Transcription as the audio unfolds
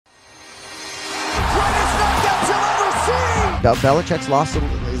Belichick's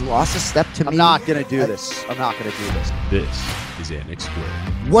lost a step to me. I'm not going to do this. This is Annex Squared.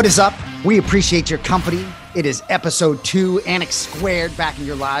 What is up? We appreciate your company. It is episode 2, Annex Squared, back in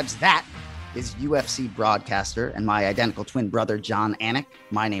your lives. That is UFC broadcaster and my identical twin brother, Jon Anik.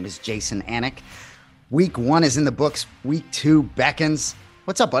 My name is Jason Anik. Week 1 is in the books. Week 2 beckons.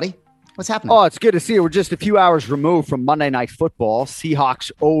 What's up, buddy? What's happening? Oh, it's good to see you. We're just a few hours removed from Monday Night Football. Seahawks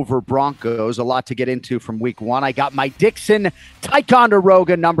over Broncos. A lot to get into from week 1. I got my Dixon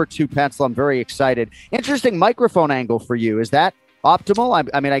Ticonderoga number 2 pencil. I'm very excited. Interesting microphone angle for you. Is that optimal?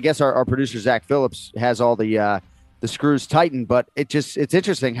 I mean, I guess our producer, Zach Phillips, has all the screws tightened, but it's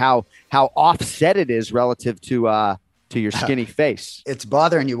interesting how offset it is relative to your skinny face. It's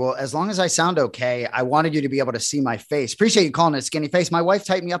bothering you. Well, as long as I sound okay, I wanted you to be able to see my face. Appreciate you calling it a skinny face. My wife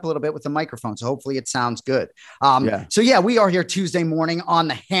tightened me up a little bit with the microphone, so hopefully it sounds good. So we are here Tuesday morning on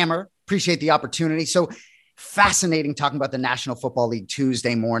the Hammer. Appreciate the opportunity. So fascinating talking about the National Football League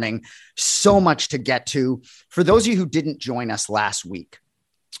Tuesday morning. So much to get to. For those of you who didn't join us last week,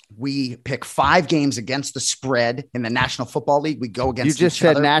 we pick 5 games against the spread in the National Football League. We go against You just each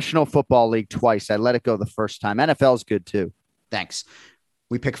said other. National Football League twice. I let it go the first time. NFL is good too. Thanks.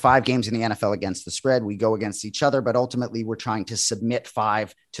 We pick 5 games in the NFL against the spread. We go against each other, but ultimately we're trying to submit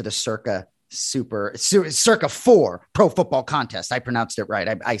 5 to the circa 4 pro football contest. I pronounced it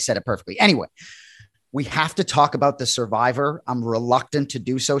right. I said it perfectly. Anyway, we have to talk about the Survivor. I'm reluctant to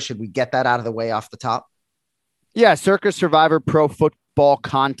do so. Should we get that out of the way off the top? Yeah, Circa Survivor Pro Football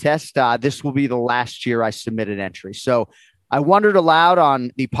Contest. This will be the last year I submitted entry. So I wondered aloud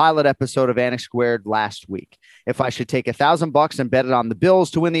on the pilot episode of Annex Squared last week if I should take $1,000 and bet it on the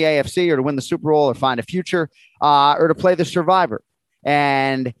Bills to win the AFC or to win the Super Bowl or find a future or to play the Survivor.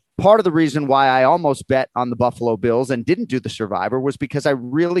 And part of the reason why I almost bet on the Buffalo Bills and didn't do the Survivor was because I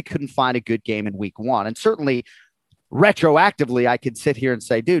really couldn't find a good game in week 1. And certainly retroactively, I could sit here and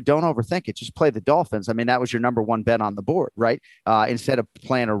say, dude, don't overthink it. Just play the Dolphins. I mean, that was your number 1 bet on the board, right? Instead of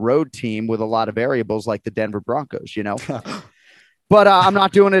playing a road team with a lot of variables like the Denver Broncos, you know. But I'm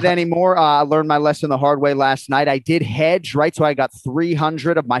not doing it anymore. I learned my lesson the hard way last night. I did hedge, right? So I got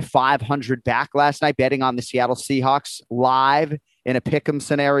 300 of my 500 back last night betting on the Seattle Seahawks live in a pick'em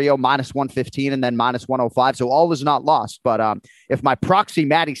scenario, minus 115 and then minus 105. So all is not lost. But if my proxy,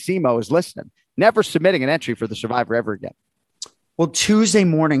 Matty Simo, is listening, never submitting an entry for the Survivor ever again. Well, Tuesday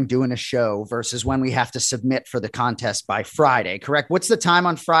morning doing a show versus when we have to submit for the contest by Friday, correct? What's the time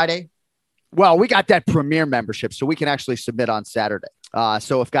on Friday? Well, we got that premier membership, so we can actually submit on Saturday.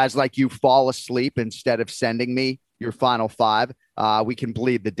 So if guys like you fall asleep instead of sending me your final 5, we can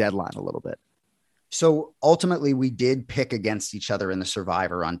bleed the deadline a little bit. So ultimately, we did pick against each other in the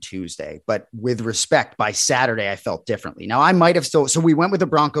Survivor on Tuesday, but with respect, by Saturday, I felt differently. Now, I might have still. So we went with the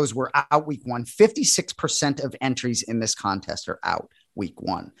Broncos. We're out week 1. 56% of entries in this contest are out week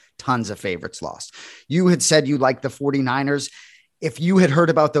 1. Tons of favorites lost. You had said you liked the 49ers. If you had heard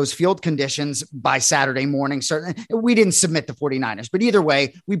about those field conditions by Saturday morning, certainly we didn't submit the 49ers, but either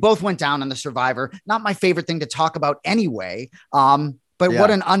way, we both went down on the Survivor. Not my favorite thing to talk about anyway. But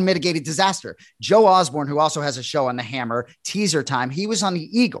what an unmitigated disaster. Joe Osborne, who also has a show on the Hammer, Teaser Time, he was on the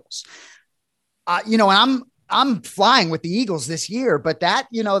Eagles. And I'm flying with the Eagles this year, but that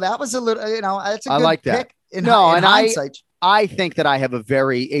was a little, that's a good like pick. That. In hindsight. I think that I have a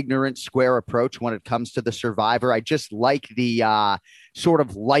very ignorant, square approach when it comes to the Survivor. I just like the sort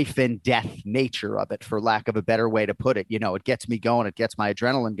of life and death nature of it, for lack of a better way to put it. You know, it gets me going. It gets my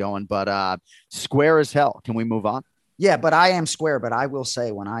adrenaline going, but square as hell. Can we move on? Yeah, but I am square. But I will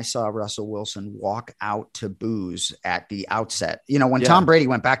say, when I saw Russell Wilson walk out to booze at the outset, when Tom Brady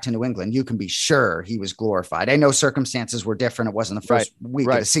went back to New England, you can be sure he was glorified. I know circumstances were different. It wasn't the first week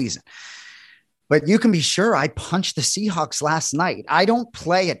of the season. But you can be sure I punched the Seahawks last night. I don't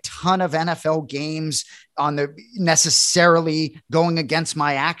play a ton of NFL games on the necessarily going against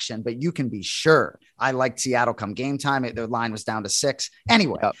my action, but you can be sure I liked Seattle come game time. The line was down to 6.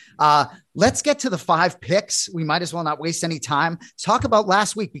 Anyway, let's get to the 5 picks. We might as well not waste any time. Talk about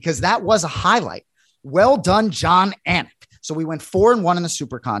last week, because that was a highlight. Well done, Jon Anik. So we went 4-1 in the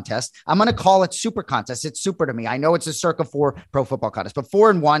Super Contest. I'm going to call it Super Contest. It's super to me. I know it's a Circa 4 Pro Football Contest, but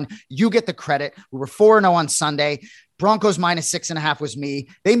 4-1, you get the credit. We were 4-0 on Sunday. Broncos minus 6.5 was me.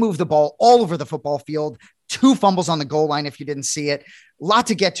 They moved the ball all over the football field. 2 fumbles on the goal line, if you didn't see it. A lot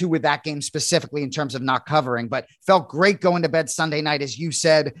to get to with that game specifically in terms of not covering, but felt great going to bed Sunday night, as you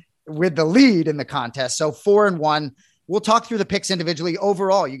said, with the lead in the contest. So 4-1. we'll talk through the picks individually.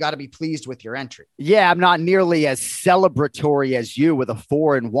 Overall, you got to be pleased with your entry. Yeah, I'm not nearly as celebratory as you with a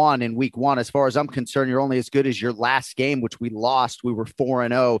 4-1 in week 1. As far as I'm concerned, you're only as good as your last game, which we lost. We were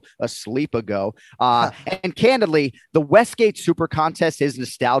 4-0 a sleep ago. And candidly, the Westgate Super Contest is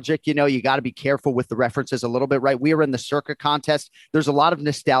nostalgic. You know, you got to be careful with the references a little bit, right? We were in the Circa Contest. There's a lot of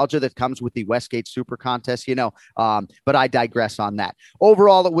nostalgia that comes with the Westgate Super Contest, you know, but I digress on that.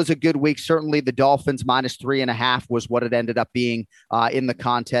 Overall, it was a good week. Certainly the Dolphins -3.5 was what it ended up being in the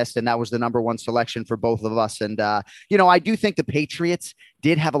contest. And that was the number 1 selection for both of us. And, you know, I do think the Patriots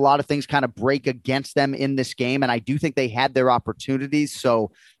did have a lot of things kind of break against them in this game. And I do think they had their opportunities.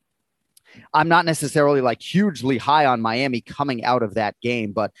 So I'm not necessarily like hugely high on Miami coming out of that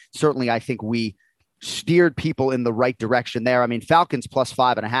game, but certainly I think we steered people in the right direction there. I mean, Falcons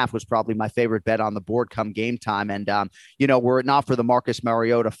 +5.5 was probably my favorite bet on the board come game time. And, you know, were it not for the Marcus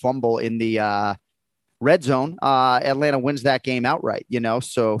Mariota fumble in the red zone, Atlanta wins that game outright, you know,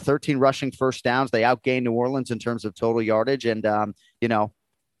 so 13 rushing first downs. They outgained New Orleans in terms of total yardage. And, you know,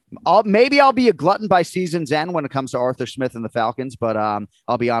 maybe I'll be a glutton by season's end when it comes to Arthur Smith and the Falcons, but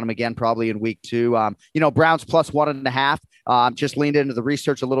I'll be on him again probably in week 2. You know, Browns +1.5. Just leaned into the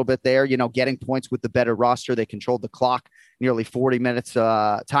research a little bit there, you know, getting points with the better roster. They controlled the clock nearly 40 minutes,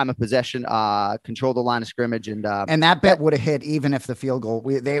 time of possession, controlled the line of scrimmage. And that bet would have hit even if the field goal,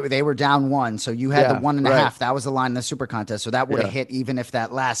 they were down 1. So you had the 1.5. Right. That was the line in the Super Contest. So that would have hit even if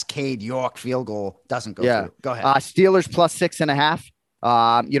that last Cade York field goal doesn't go through. Go ahead. Steelers +6.5.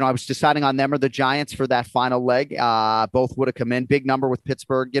 You know, I was deciding on them or the Giants for that final leg. Both would have come in. Big number with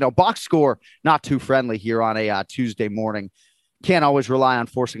Pittsburgh. You know, box score, not too friendly here on a Tuesday morning. Can't always rely on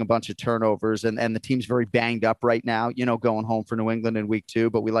forcing a bunch of turnovers. And the team's very banged up right now, you know, going home for New England in week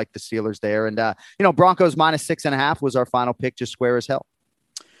 2. But we like the Steelers there. And, you know, Broncos -6.5 was our final pick, just square as hell.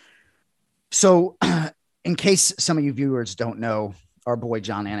 So in case some of you viewers don't know, our boy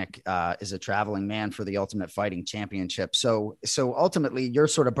John Anik is a traveling man for the Ultimate Fighting Championship. So ultimately, you're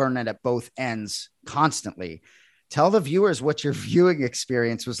sort of burning at both ends constantly. Tell the viewers what your viewing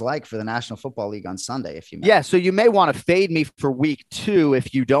experience was like for the National Football League on Sunday, if you may. Yeah, so you may want to fade me for week 2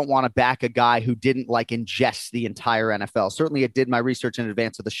 if you don't want to back a guy who didn't like ingest the entire NFL. Certainly, it did my research in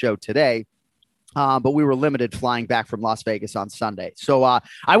advance of the show today. But we were limited flying back from Las Vegas on Sunday. So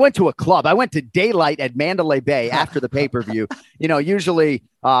I went to a club. I went to Daylight at Mandalay Bay after the pay-per-view. You know, usually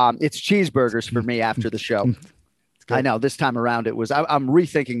it's cheeseburgers for me after the show. I know this time around it was, I'm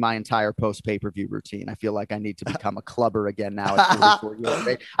rethinking my entire post pay-per-view routine. I feel like I need to become a clubber again now. At 44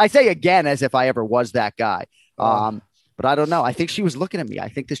 years. I say again, as if I ever was that guy. But I don't know. I think she was looking at me. I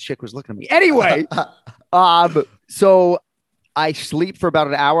think this chick was looking at me. Anyway, so I sleep for about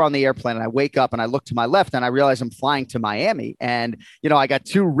an hour on the airplane and I wake up and I look to my left and I realize I'm flying to Miami. And, you know, I got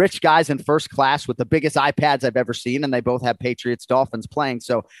 2 rich guys in first class with the biggest iPads I've ever seen. And they both have Patriots Dolphins playing.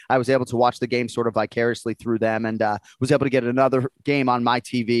 So I was able to watch the game sort of vicariously through them and was able to get another game on my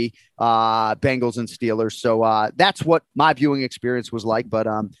TV, Bengals and Steelers. So that's what my viewing experience was like. But,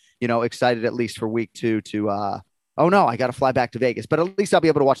 you know, excited at least for week 2 to, oh no, I got to fly back to Vegas, but at least I'll be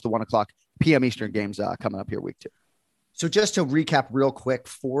able to watch the 1:00 p.m. Eastern games coming up here week 2. So just to recap real quick,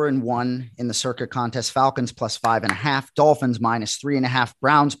 4-1 in the Circa Contest, Falcons +5.5, Dolphins -3.5,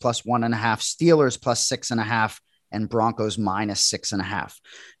 Browns +1.5, Steelers +6.5, and Broncos -6.5.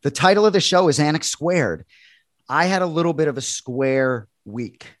 The title of the show is Anik Squared. I had a little bit of a square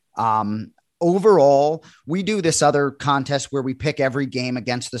week. Overall, we do this other contest where we pick every game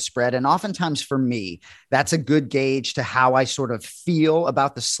against the spread. And oftentimes for me, that's a good gauge to how I sort of feel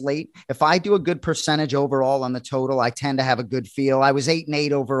about the slate. If I do a good percentage overall on the total, I tend to have a good feel. I was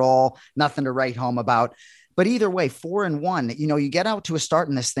 8-8 overall, nothing to write home about. But either way, 4-1, you know, you get out to a start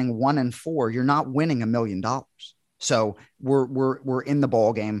in this thing 1-4, you're not winning $1 million. So we're in the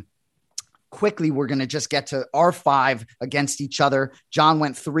ball game. Quickly, we're going to just get to our 5 against each other. John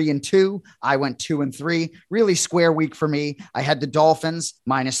went 3-2. I went 2-3. Really square week for me. I had the Dolphins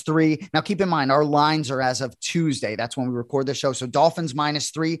 -3. Now, keep in mind, our lines are as of Tuesday. That's when we record the show. So Dolphins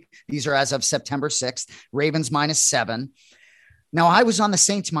 -3. These are as of September 6th. Ravens -7. Now, I was on the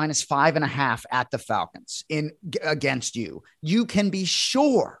Saints -5.5 at the Falcons against you. You can be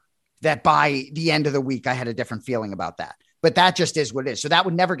sure that by the end of the week, I had a different feeling about that. But that just is what it is. So that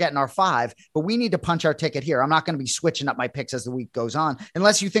would never get in our 5, but we need to punch our ticket here. I'm not going to be switching up my picks as the week goes on,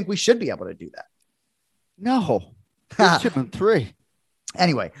 unless you think we should be able to do that. No. 2-3.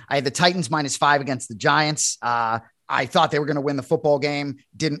 Anyway, I had the Titans -5 against the Giants. I thought they were going to win the football game.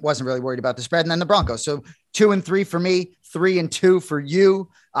 Wasn't really worried about the spread. And then the Broncos. So 2-3 for me, 3-2 for you.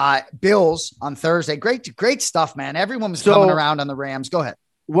 Bills on Thursday. Great stuff, man. Everyone was coming around on the Rams. Go ahead.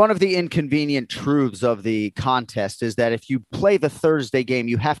 one of the inconvenient truths of the contest is that if you play the Thursday game,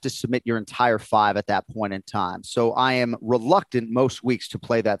 you have to submit your entire 5 at that point in time. So I am reluctant most weeks to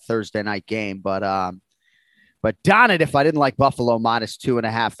play that Thursday night game, but darn it, if I didn't like Buffalo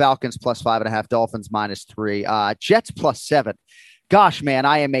 -2.5, Falcons +5.5, Dolphins -3, Jets +7. Gosh, man,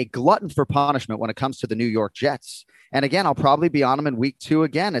 I am a glutton for punishment when it comes to the New York Jets. And again, I'll probably be on them in week 2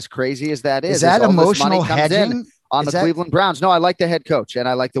 again, as crazy as that is. Is that emotional hedging? On the Cleveland Browns. No, I like the head coach, and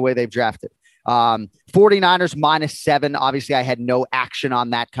I like the way they've drafted. 49ers -7. Obviously, I had no action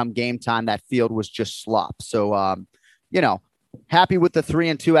on that come game time. That field was just slop. So, happy with the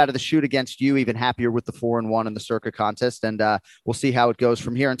 3-2 out of the chute against you, even happier with the 4-1 in the Circa contest. And we'll see how it goes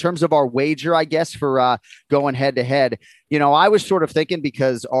from here. In terms of our wager, I guess, for going head to head, I was sort of thinking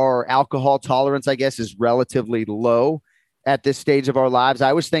because our alcohol tolerance, I guess, is relatively low at this stage of our lives.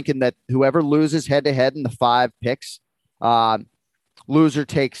 I was thinking that whoever loses head to head in the 5 picks, loser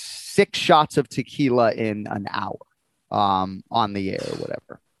takes 6 shots of tequila in an hour on the air or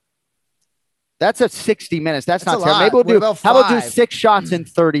whatever. That's at 60 minutes. That's not terrible. Maybe we'll do, how about do 6 shots in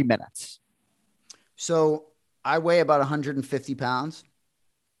 30 minutes? So I weigh about 150 pounds.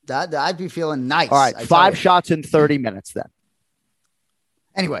 I'd be feeling nice. All right. 5 shots in 30 minutes then.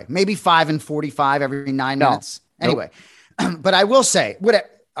 Anyway, maybe 5 and 45 every 9 minutes. Anyway, but I will say,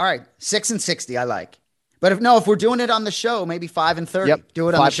 all right, 6 and 60 I like. But if we're doing it on the show, maybe 5 and 30. Yep. Do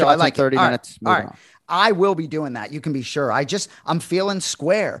it on the show. I like 30 minutes. All right. I will be doing that. You can be sure. I'm feeling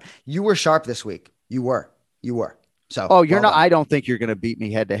square. You were sharp this week. You were. So, you're not, I don't think you're going to beat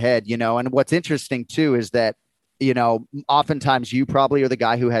me head to head, and what's interesting too, is that, oftentimes you probably are the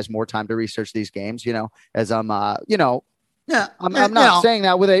guy who has more time to research these games, as I'm not saying that I'm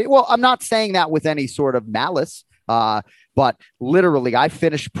not saying that with any sort of malice. But literally I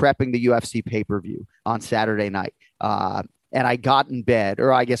finished prepping the UFC pay-per-view on Saturday night. And I got in bed,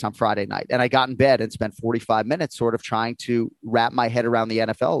 or I guess on Friday night, and I got in bed and spent 45 minutes sort of trying to wrap my head around the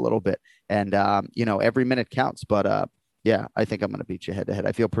NFL a little bit. And, every minute counts. But, I think I'm going to beat you head to head.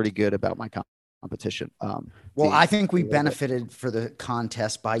 I feel pretty good about my competition. I think we benefited for the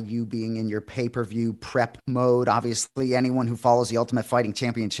contest by you being in your pay-per-view prep mode. Obviously, anyone who follows the Ultimate Fighting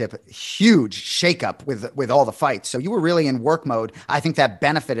Championship, huge shakeup with all the fights. So you were really in work mode. I think that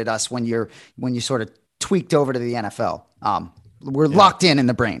benefited us when you sort of tweaked over to the NFL. We're locked in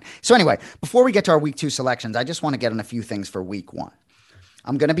the brain. So anyway, before we get to our week 2 selections, I just want to get on a few things for week 1.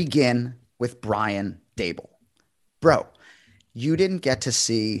 I'm going to begin with Brian Daboll. Bro, you didn't get to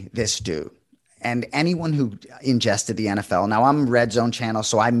see this dude. And anyone who ingested the NFL, now I'm Red Zone channel,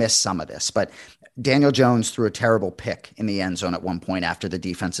 so I missed some of this, but Daniel Jones threw a terrible pick in the end zone at one point after the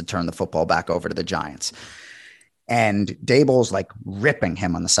defense had turned the football back over to the Giants. And Daboll's like ripping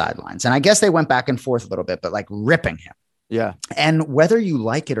him on the sidelines. And I guess they went back and forth a little bit, but like ripping him. Yeah. And whether you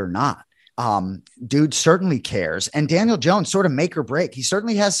like it or not, dude certainly cares. And Daniel Jones sort of make or break. He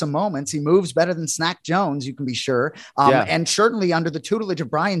certainly has some moments. He moves better than Snack Jones, you can be sure. And certainly under the tutelage of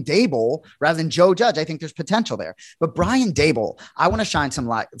Brian Daboll rather than Joe Judge, I think there's potential there. But Brian Daboll, I want to shine some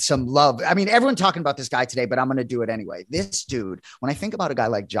love. I mean, everyone talking about this guy today, but I'm going to do it anyway. This dude, when I think about a guy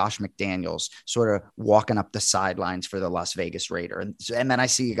like Josh McDaniels sort of walking up the sidelines for the Las Vegas Raider, and then I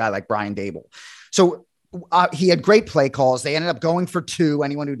see a guy like Brian Daboll. So he had great play calls. They ended up going for 2.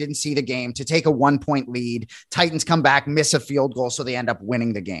 Anyone who didn't see the game, to take a 1-point lead. Titans come back, miss a field goal, so they end up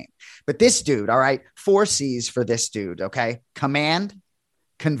winning the game. But this dude, all right, 4 C's for this dude, okay? Command,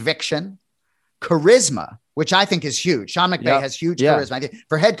 conviction, charisma, which I think is huge. Sean McVay has huge charisma.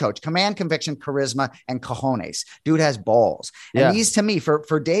 For head coach, command, conviction, charisma, and cojones. Dude has balls. And these, to me, for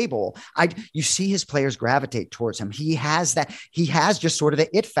Daboll, you see his players gravitate towards him. He has that. He has just sort of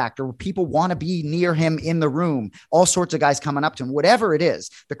the it factor where people want to be near him in the room. All sorts of guys coming up to him. Whatever it is,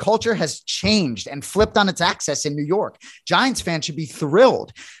 the culture has changed and flipped on its axis in New York. Giants fans should be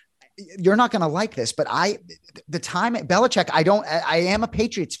thrilled. You're not going to like this, but the time at Belichick, I am a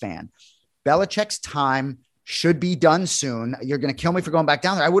Patriots fan. Belichick's time should be done soon. You're going to kill me for going back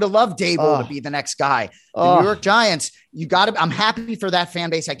down there. I would have loved Daboll to be the next guy. The New York Giants, I'm happy for that fan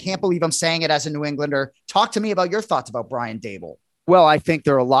base. I can't believe I'm saying it as a New Englander. Talk to me about your thoughts about Brian Daboll. Well, I think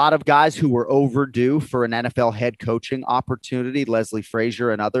there are a lot of guys who were overdue for an NFL head coaching opportunity, Leslie Frazier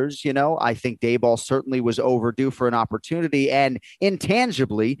and others. I think Daboll certainly was overdue for an opportunity, and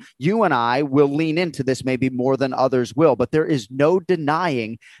intangibly, you and I will lean into this maybe more than others will, but there is no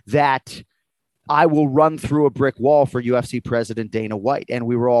denying that I will run through a brick wall for UFC president Dana White. And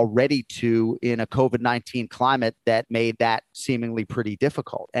we were all ready to in a COVID-19 climate that made that seemingly pretty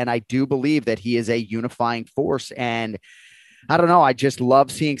difficult. And I do believe that he is a unifying force. And I don't know. I just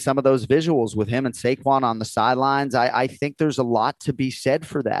love seeing some of those visuals with him and Saquon on the sidelines. I think there's a lot to be said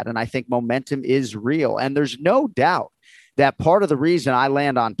for that. And I think momentum is real. And there's no doubt that part of the reason I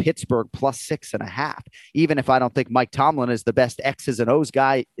land on Pittsburgh plus 6.5, even if I don't think Mike Tomlin is the best X's and O's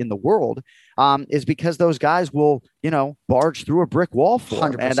guy in the world, is because those guys will, barge through a brick wall for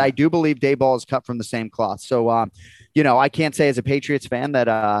him. And I do believe Daboll is cut from the same cloth. So, I can't say as a Patriots fan that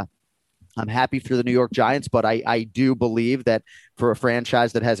I'm happy for the New York Giants, but I do believe that for a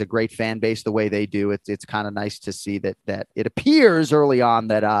franchise that has a great fan base the way they do, it's kind of nice to see that it appears early on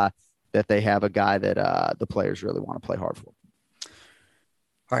that they have a guy that the players really want to play hard for.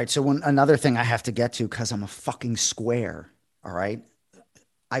 All right. So another thing I have to get to, because I'm a fucking square. All right.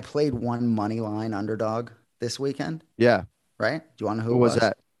 I played one money line underdog this weekend. Yeah. Right. Do you want to know who was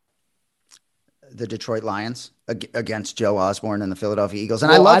that? The Detroit Lions against Joe Osborne and the Philadelphia Eagles.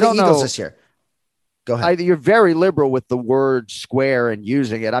 And I love the Eagles this year. Go ahead. You're very liberal with the word square and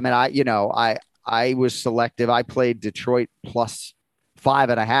using it. I mean, I was selective. I played Detroit plus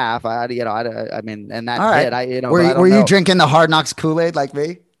 5.5. I mean, and that's right. It. Were you drinking the Hard Knocks Kool-Aid like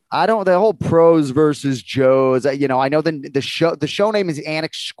me? The whole pros versus Joes. I know the show name is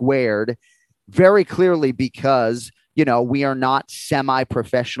Annex Squared very clearly because, we are not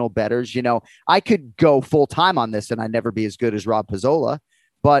semi-professional bettors. I could go full time on this and I'd never be as good as Rob Pizzola,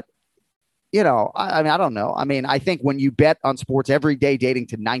 but I don't know. I mean, I think when you bet on sports every day dating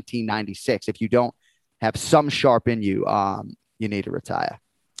to 1996, if you don't have some sharp in you, you need to retire.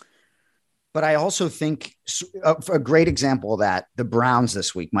 But I also think a great example of that, the Browns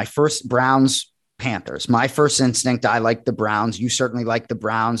this week, my first Browns Panthers, my first instinct, I like the Browns. You certainly like the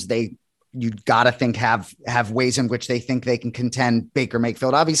Browns. You got to think have ways in which they think they can contend Baker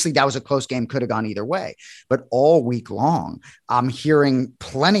Mayfield. Obviously that was a close game, could have gone either way, but all week long, I'm hearing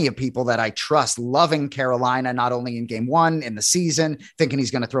plenty of people that I trust loving Carolina, not only in game one in the season, thinking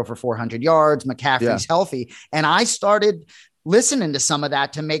he's going to throw for 400 yards. McCaffrey's healthy. And I started listening to some of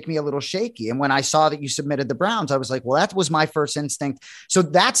that to make me a little shaky. And when I saw that you submitted the Browns, I was like, well, that was my first instinct. So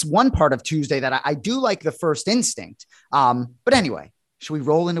that's one part of Tuesday that I do like the first instinct. But anyway, should we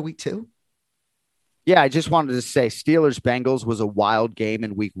roll into week 2? Yeah, I just wanted to say Steelers-Bengals was a wild game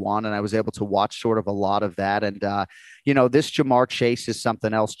in week 1, and I was able to watch sort of a lot of that. And, this Jamar Chase is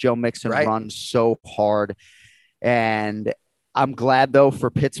something else. Joe Mixon runs so hard. And I'm glad, though,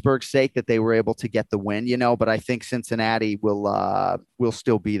 for Pittsburgh's sake that they were able to get the win, but I think Cincinnati will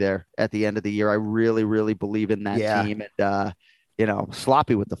still be there at the end of the year. I really, really believe in that team. And,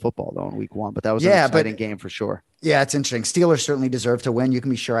 sloppy with the football, though, in week 1. But that was an exciting game for sure. Yeah, it's interesting. Steelers certainly deserve to win. You can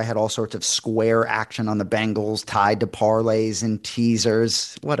be sure I had all sorts of square action on the Bengals tied to parlays and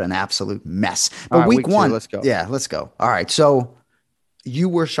teasers. What an absolute mess. But right, week 1, 2, let's go. Yeah, let's go. All right. So you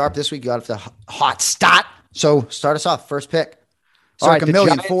were sharp this week. You got the hot stat. So start us off. First pick. All right, the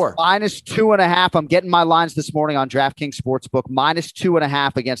Giants minus 2.5. I'm getting my lines this morning on DraftKings Sportsbook. Minus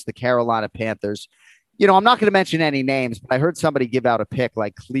 2.5 against the Carolina Panthers. I'm not going to mention any names, but I heard somebody give out a pick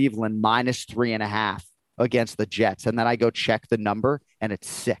like Cleveland minus 3.5 against the Jets. And then I go check the number and it's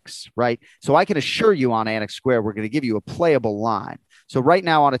 6, right? So I can assure you on Annex Square, we're going to give you a playable line. So right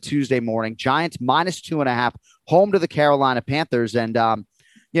now on a Tuesday morning, Giants minus 2.5 home to the Carolina Panthers. And,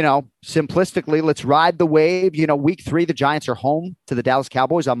 simplistically, let's ride the wave. Week 3, the Giants are home to the Dallas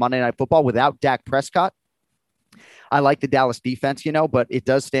Cowboys on Monday Night Football without Dak Prescott. I like the Dallas defense, but it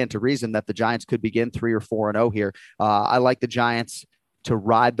does stand to reason that the Giants could begin 3 or 4-0 here. I like the Giants to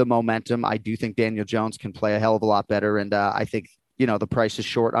ride the momentum. I do think Daniel Jones can play a hell of a lot better. And I think, the price is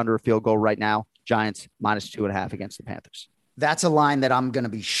short under a field goal right now. Giants minus 2.5 against the Panthers. That's a line that I'm going to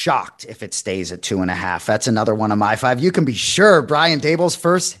be shocked if it stays at 2.5. That's another one of my 5. You can be sure Brian Daboll's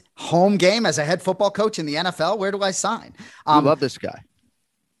first home game as a head football coach in the NFL. Where do I sign? I love this guy.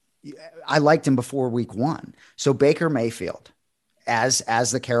 I liked him before week 1. So Baker Mayfield, as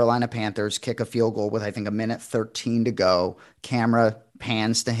the Carolina Panthers kick a field goal with, I think, 1:13 to go, camera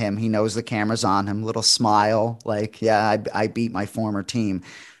pans to him. He knows the camera's on him. Little smile. Like, yeah, I beat my former team.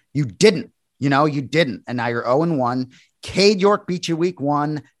 You didn't, you didn't. And now you're 0-1. Cade York beat you week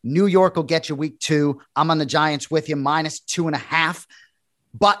 1. New York will get you week 2. I'm on the Giants with you minus 2.5.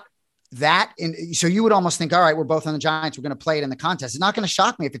 But so you would almost think, all right, we're both on the Giants. We're going to play it in the contest. It's not going to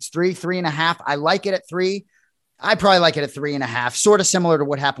shock me if it's 3.5. I like it at 3. I probably like it at 3.5, sort of similar to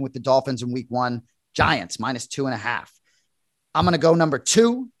what happened with the Dolphins in week 1. Giants minus 2.5. I'm going to go number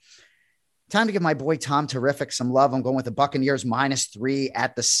 2. Time to give my boy Tom Terrific some love. I'm going with the Buccaneers minus 3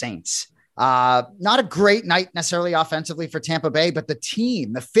 at the Saints. Not a great night necessarily offensively for Tampa Bay, but the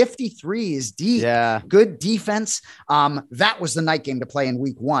team, the 53 is deep. Yeah. Good defense. That was the night game to play in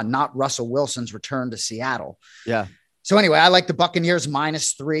week 1, not Russell Wilson's return to Seattle. Yeah. So anyway, I like the Buccaneers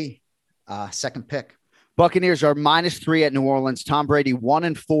 -3, second pick. Buccaneers are -3 at New Orleans. Tom Brady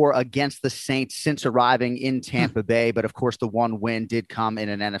 1-4 against the Saints since arriving in Tampa Bay. But of course, the one win did come in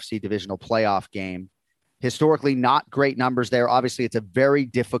an NFC divisional playoff game. Historically, not great numbers there. Obviously, it's a very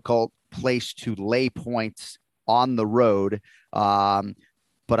difficult place to lay points on the road.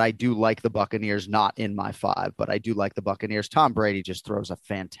 But I do like the Buccaneers, not in my 5, but I do like the Buccaneers. Tom Brady just throws a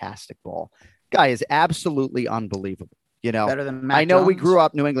fantastic ball. Guy is absolutely unbelievable. You know, better than Mac I know Jones. We grew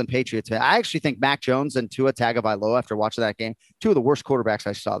up New England Patriots. I actually think Mac Jones and Tua Tagovailoa, after watching that game, 2 of the worst quarterbacks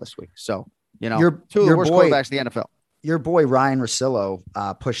I saw this week. So, you know, 2 of the worst quarterbacks in the NFL. Your boy Ryan Russillo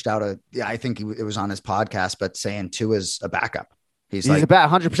pushed out I think it was on his podcast, but saying Tua's a backup. He's like about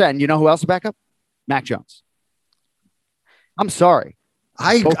 100%. And you know who else is a backup? Mac Jones. I'm sorry.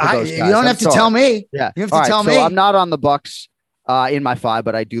 You don't have to tell me. Yeah. You have to tell me. So I'm not on the Bucs in my 5,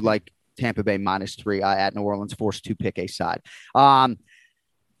 but I do like Tampa Bay -3 at New Orleans, forced to pick a side. I'm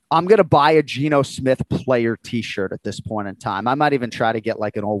going to buy a Geno Smith player t-shirt at this point in time. I might even try to get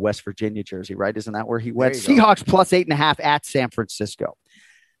like an old West Virginia jersey, right? Isn't that where he went? Seahawks +8.5 at San Francisco.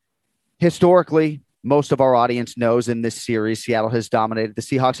 Historically, most of our audience knows in this series, Seattle has dominated. The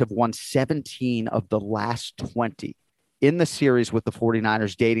Seahawks have won 17 of the last 20 in the series with the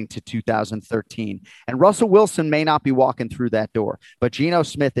 49ers dating to 2013. And Russell Wilson may not be walking through that door, but Geno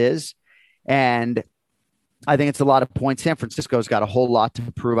Smith is. And I think it's a lot of points. San Francisco's got a whole lot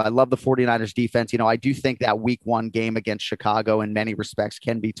to prove. I love the 49ers defense. You know, I do think that week 1 game against Chicago in many respects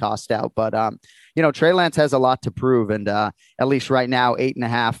can be tossed out. But, you know, Trey Lance has a lot to prove. And at least right now,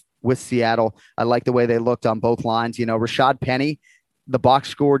 8.5 with Seattle. I like the way they looked on both lines. You know, Rashad Penny, the box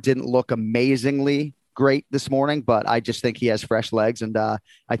score didn't look amazingly great this morning, but I just think he has fresh legs. And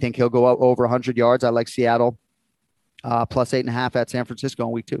I think he'll go over 100 yards. I like Seattle +8.5 at San Francisco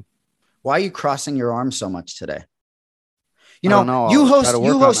in week 2. Why are you crossing your arms so much today? You know, you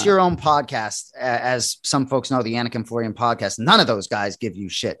host your own podcast, as some folks know, the Anakin Florian podcast. None of those guys give you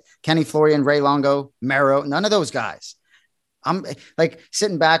shit. Kenny Florian, Ray Longo, Mero, none of those guys. I'm like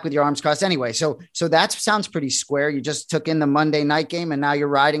sitting back with your arms crossed anyway. So that sounds pretty square. You just took in the Monday night game and now you're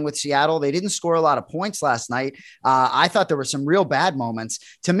riding with Seattle. They didn't score a lot of points last night. I thought there were some real bad moments.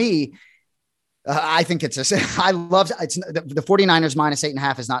 To me, I think it's the 49ers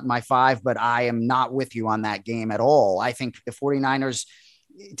 -8.5 is not in my 5, but I am not with you on that game at all. I think the 49ers,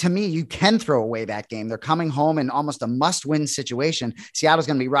 to me, you can throw away that game. They're coming home in almost a must-win situation. Seattle's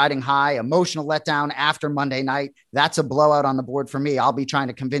going to be riding high, emotional letdown after Monday night. That's a blowout on the board for me. I'll be trying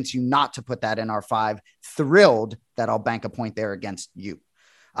to convince you not to put that in our 5. Thrilled that I'll bank a point there against you.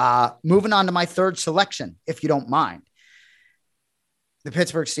 Moving on to my 3rd selection, if you don't mind. The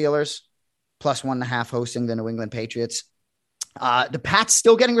Pittsburgh Steelers +1.5 hosting the New England Patriots. The Pats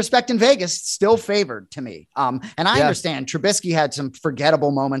still getting respect in Vegas, still favored to me. And I understand Trubisky had some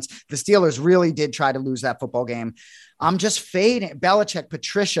forgettable moments. The Steelers really did try to lose that football game. I'm just fading Belichick,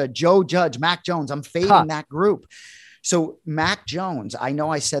 Patricia, Joe Judge, Mac Jones. I'm fading that group. So Mac Jones, I know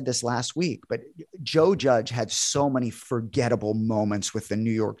I said this last week, but Joe Judge had so many forgettable moments with the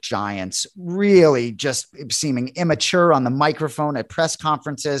New York Giants, really just seeming immature on the microphone at press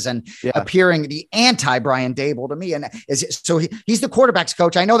conferences and appearing the anti-Brian Dable to me. And he's the quarterback's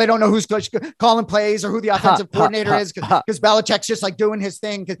coach. I know they don't know who's calling plays or who the offensive coordinator is because Belichick's just like doing his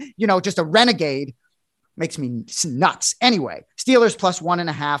thing. You know, just a renegade makes me nuts. Anyway, Steelers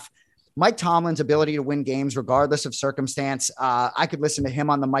 +1.5. Mike Tomlin's ability to win games, regardless of circumstance. I could listen to him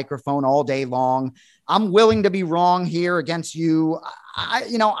on the microphone all day long. I'm willing to be wrong here against you. I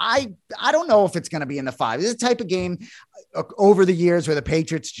don't know if it's going to be in the 5. This is the type of game over the years where the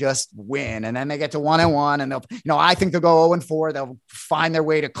Patriots just win and then they get to 1-1 and they'll, I think they'll go 0-4. They'll find their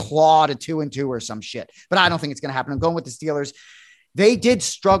way to claw to 2-2 or some shit, but I don't think it's going to happen. I'm going with the Steelers. They did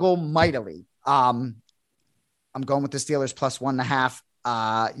struggle mightily. I'm going with the Steelers +1.5.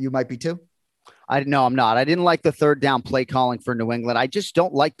 You might be too. No, I'm not. I didn't like the 3rd down play calling for New England. I just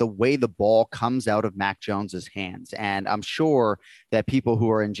don't like the way the ball comes out of Mac Jones's hands. And I'm sure that people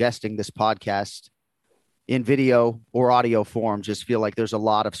who are ingesting this podcast in video or audio form just feel like there's a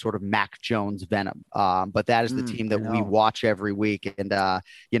lot of sort of Mac Jones venom. But that is the team that we watch every week. And,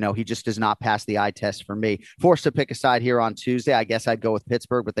 he just does not pass the eye test for me. Forced to pick a side here on Tuesday. I guess I'd go with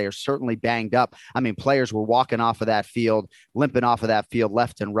Pittsburgh, but they are certainly banged up. I mean, players were walking off of that field, limping off of that field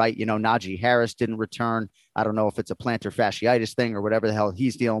left and right. You know, Najee Harris didn't return. I don't know if it's a plantar fasciitis thing or whatever the hell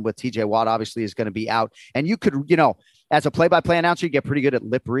he's dealing with. TJ Watt obviously is going to be out. And you could, as a play-by-play announcer, you get pretty good at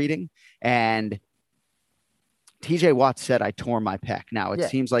lip reading. And TJ Watt said, I tore my pec. Now, it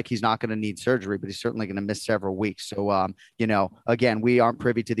seems like he's not going to need surgery, but he's certainly going to miss several weeks. So, again, we aren't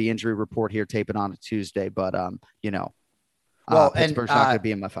privy to the injury report here, taping on a Tuesday, but, Pittsburgh's not going to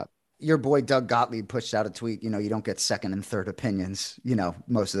be in my 5. Your boy Doug Gottlieb pushed out a tweet. You don't get second and third opinions,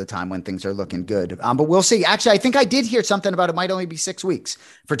 most of the time when things are looking good. But we'll see. Actually, I think I did hear something about it might only be 6 weeks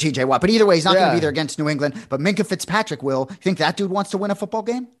for TJ Watt. But either way, he's not going to be there against New England. But Minkah Fitzpatrick will. You think that dude wants to win a football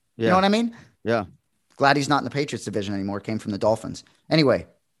game? You know what I mean? Yeah. Glad he's not in the Patriots division anymore. Came from the Dolphins. Anyway,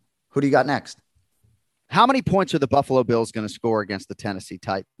 who do you got next? How many points are the Buffalo Bills going to score against the Tennessee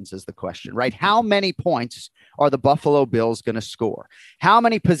Titans is the question, right? How many points are the Buffalo Bills going to score? How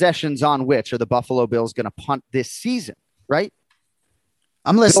many possessions on which are the Buffalo Bills going to punt this season, right?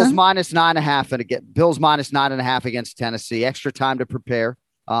 I'm listening. Bills minus 9.5 and again, Bills minus 9.5 against Tennessee. Extra time to prepare.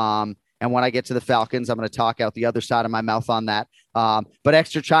 And when I get to the Falcons, I'm going to talk out the other side of my mouth on that. But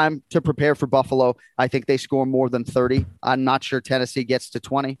extra time to prepare for Buffalo. I think they score more than 30. I'm not sure Tennessee gets to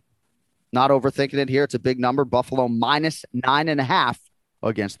 20. Not overthinking it here. It's a big number. Buffalo minus 9.5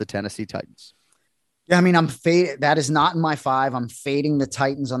 against the Tennessee Titans. Yeah, I mean, that is not in my 5. I'm fading the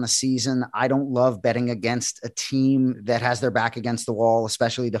Titans on the season. I don't love betting against a team that has their back against the wall,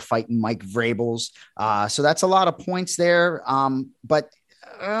 especially the fighting Mike Vrabels. So that's a lot of points there. But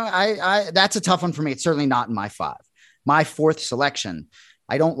that's a tough one for me. It's certainly not in my 5. My 4th selection,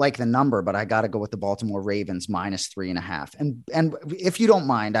 I don't like the number, but I got to go with the Baltimore Ravens minus 3.5. And if you don't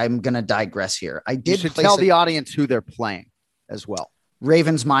mind, I'm going to digress here. You should tell the audience who they're playing as well.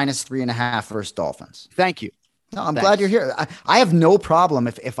 Ravens minus 3.5 versus Dolphins. Thank you. No, I'm glad you're here. I have no problem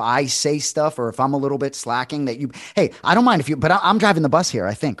if I say stuff or if I'm a little bit slacking hey, I don't mind but I'm driving the bus here,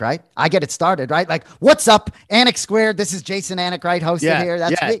 I think, right? I get it started, right? Like, what's up, Anik Squared? This is Jason Anik, right? Hosted here.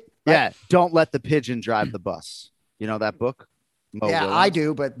 That's me. Right? Yeah. Don't let the pigeon drive the bus. You know that book? Mo Williams. I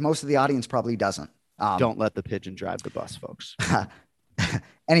do, but most of the audience probably doesn't. Don't let the pigeon drive the bus, folks.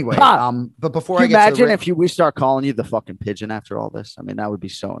 Anyway, but before I get imagine if we start calling you the fucking pigeon after all this, I mean, that would be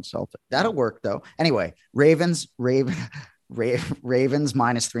so insulting. That'll work though. Anyway, Ravens minus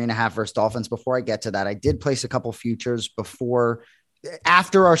 3.5 versus Dolphins. Before I get to that, I did place a couple futures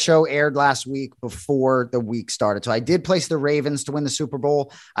after our show aired last week, before the week started. So I did place the Ravens to win the Super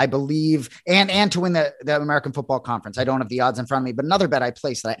Bowl, I believe, and to win the American Football Conference. I don't have the odds in front of me, but another bet I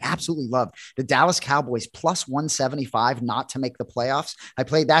placed that I absolutely loved, the Dallas Cowboys plus 175 not to make the playoffs. I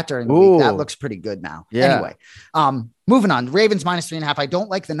played that during the week. That looks pretty good now. Yeah. Anyway, moving on, Ravens minus 3.5. I don't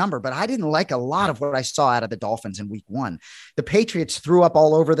like the number, but I didn't like a lot of what I saw out of the Dolphins in week 1. The Patriots threw up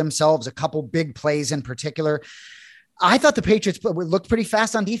all over themselves, a couple big plays in particular. I thought the Patriots looked pretty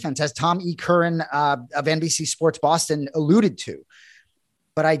fast on defense, as Tom E. Curran of NBC Sports Boston alluded to.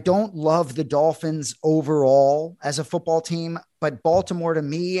 But I don't love the Dolphins overall as a football team. But Baltimore, to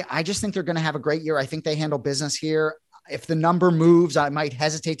me, I just think they're going to have a great year. I think they handle business here. If the number moves, I might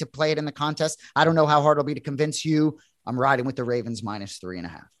hesitate to play it in the contest. I don't know how hard it'll be to convince you. I'm riding with the Ravens minus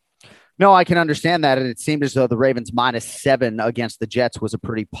 3.5. No, I can understand that. And it seemed as though the Ravens minus 7 against the Jets was a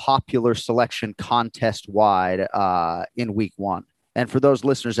pretty popular selection contest wide in week 1. And for those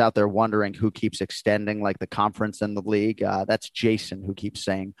listeners out there wondering who keeps extending like the conference and the league, that's Jason, who keeps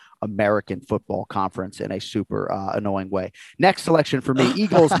saying American Football Conference in a super annoying way. Next selection for me,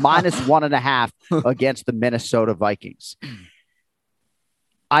 Eagles minus 1.5 against the Minnesota Vikings.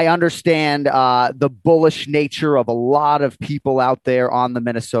 I understand the bullish nature of a lot of people out there on the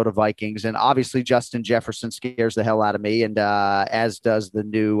Minnesota Vikings. And obviously Justin Jefferson scares the hell out of me. And as does the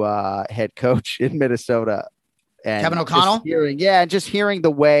new head coach in Minnesota. And Kevin O'Connell? Just hearing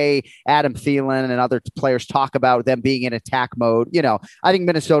the way Adam Thielen and other players talk about them being in attack mode. I think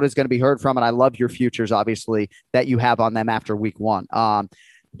Minnesota is going to be heard from. And I love your futures, obviously, that you have on them after week 1.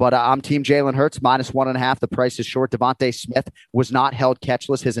 But I'm team Jalen Hurts minus 1.5. The price is short. Devontae Smith was not held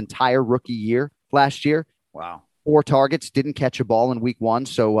catchless his entire rookie year last year. Wow. 4 targets, didn't catch a ball in week 1.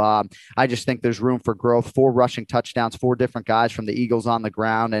 So I just think there's room for growth. 4 rushing touchdowns, 4 different guys from the Eagles on the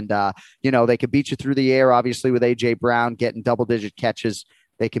ground. And, they could beat you through the air, obviously, with A.J. Brown getting double-digit catches.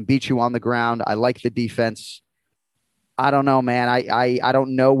 They can beat you on the ground. I like the defense. I don't know, man. I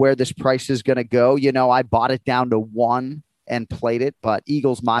don't know where this price is going to go. I bought it down to 1. And played it, but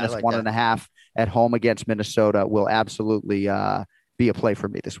Eagles minus 1.5 at home against Minnesota will absolutely be a play for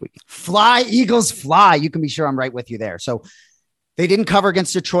me this week. Fly, Eagles, fly. You can be sure I'm right with you there. So they didn't cover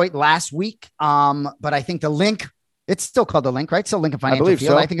against Detroit last week, but I think the Link, it's still called the Link, right? Still Lincoln Financial Field.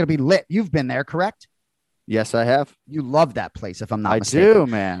 So. I think it'll be lit. You've been there, correct? Yes, I have. You love that place, if I'm not mistaken. I do,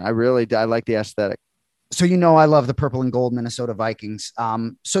 man. I really do. I like the aesthetic. So, I love the purple and gold Minnesota Vikings.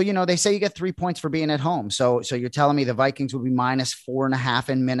 So, they say you get 3 points for being at home. So you're telling me the Vikings will be -4.5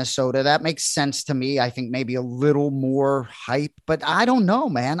 in Minnesota. That makes sense to me. I think maybe a little more hype, but I don't know,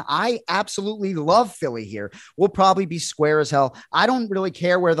 man. I absolutely love Philly here. We'll probably be square as hell. I don't really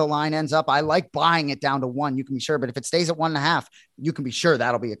care where the line ends up. I like buying it down to 1. You can be sure, but if it stays at 1.5, you can be sure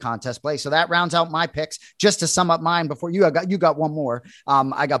that'll be a contest play. So that rounds out my picks. Just to sum up mine before you got one more.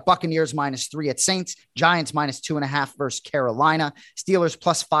 I got Buccaneers -3 at Saints, Giants -2.5 versus Carolina, Steelers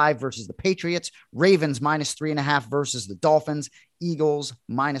 +5 versus the Patriots, Ravens -3.5 versus the Dolphins, Eagles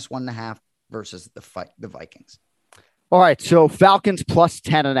 -1.5 versus the Vikings. All right, so Falcons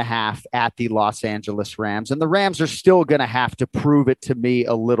 +10.5 at the Los Angeles Rams, and the Rams are still going to have to prove it to me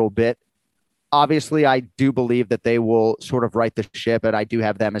a little bit. Obviously, I do believe that they will sort of right the ship, and I do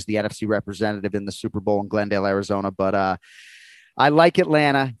have them as the NFC representative in the Super Bowl in Glendale, Arizona. But I like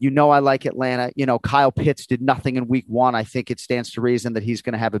Atlanta. I like Atlanta. Kyle Pitts did nothing in week 1. I think it stands to reason that he's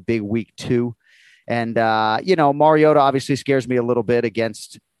going to have a big week 2. And, Mariota obviously scares me a little bit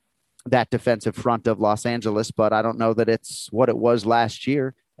against that defensive front of Los Angeles, but I don't know that it's what it was last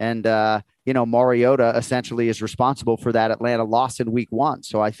year. And, Mariota essentially is responsible for that Atlanta loss in week 1.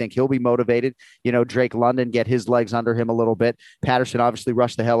 So I think he'll be motivated. Drake London, get his legs under him a little bit. Patterson obviously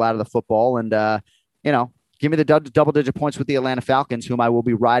rushed the hell out of the football. And, give me the double-digit points with the Atlanta Falcons, whom I will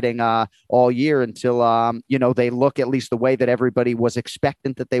be riding all year until, they look at least the way that everybody was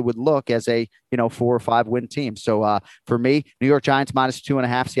expectant that they would look as a, 4 or 5 win team. So for me, New York Giants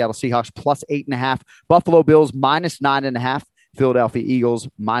 -2.5, Seattle Seahawks +8.5, Buffalo Bills -9.5, Philadelphia Eagles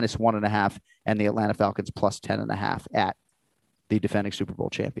 -1.5, and the Atlanta Falcons +10.5 at the defending Super Bowl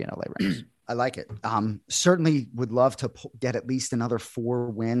champion LA Rams. I like it. Certainly would love to get at least another 4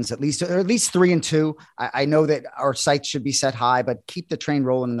 wins, at least 3-2. I know that our sights should be set high, but keep the train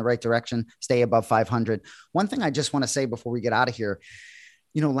rolling in the right direction. Stay above 500. One thing I just want to say before we get out of here,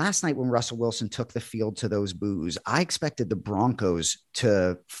 last night when Russell Wilson took the field to those boos, I expected the Broncos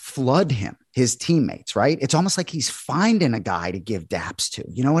to flood him, his teammates, right? It's almost like he's finding a guy to give daps to.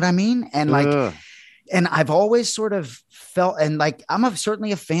 You know what I mean? And and I've always sort of felt, and I'm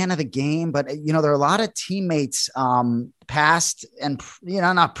certainly a fan of the game, but there are a lot of teammates, past and,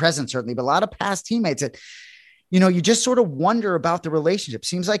 not present certainly, but a lot of past teammates that, you just sort of wonder about the relationship.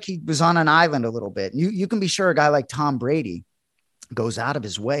 Seems like he was on an island a little bit. You can be sure a guy like Tom Brady goes out of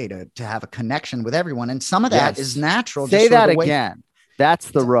his way to have a connection with everyone. And some of that is natural. Say that again.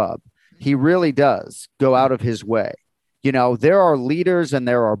 That's the rub. He really does go out of his way. There are leaders and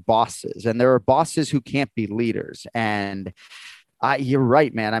there are bosses, and there are bosses who can't be leaders. And you're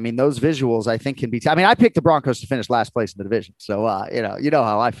right, man. I mean, those visuals I think can be, I picked the Broncos to finish last place in the division. So,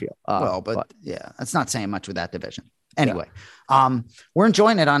 how I feel. But that's not saying much with that division. Anyway, we're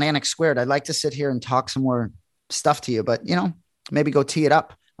enjoying it on Annex Squared. I'd like to sit here and talk some more stuff to you, but maybe go tee it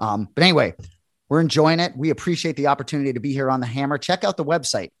up. But anyway, we're enjoying it. We appreciate the opportunity to be here on The Hammer. Check out the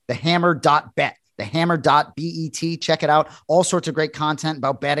website, thehammer.bet. thehammer.bet. Check it out. All sorts of great content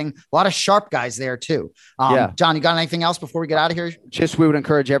about betting. A lot of sharp guys there too. John, you got anything else before we get out of here? Just, we would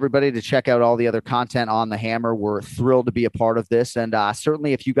encourage everybody to check out all the other content on The Hammer. We're thrilled to be a part of this. And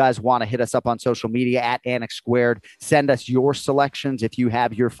certainly if you guys want to hit us up on social media at Annex Squared, send us your selections if you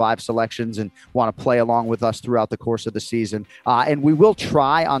have your 5 selections and want to play along with us throughout the course of the season. And we will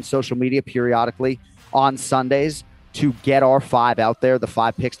try on social media periodically on Sundays to get our 5 out there, the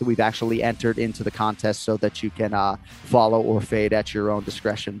 5 picks that we've actually entered into the contest, so that you can follow or fade at your own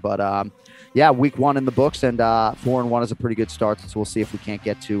discretion. But week 1 in the books, and 4-1 is a pretty good start. So we'll see if we can't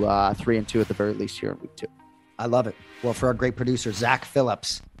get to 3-2 at the very least here in week 2. I love it. Well, for our great producer, Zach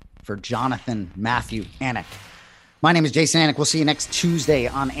Phillips, for Jonathan Matthew Anik, my name is Jason Anik. We'll see you next Tuesday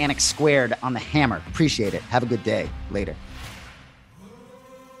on Annex Squared on The Hammer. Appreciate it. Have a good day. Later.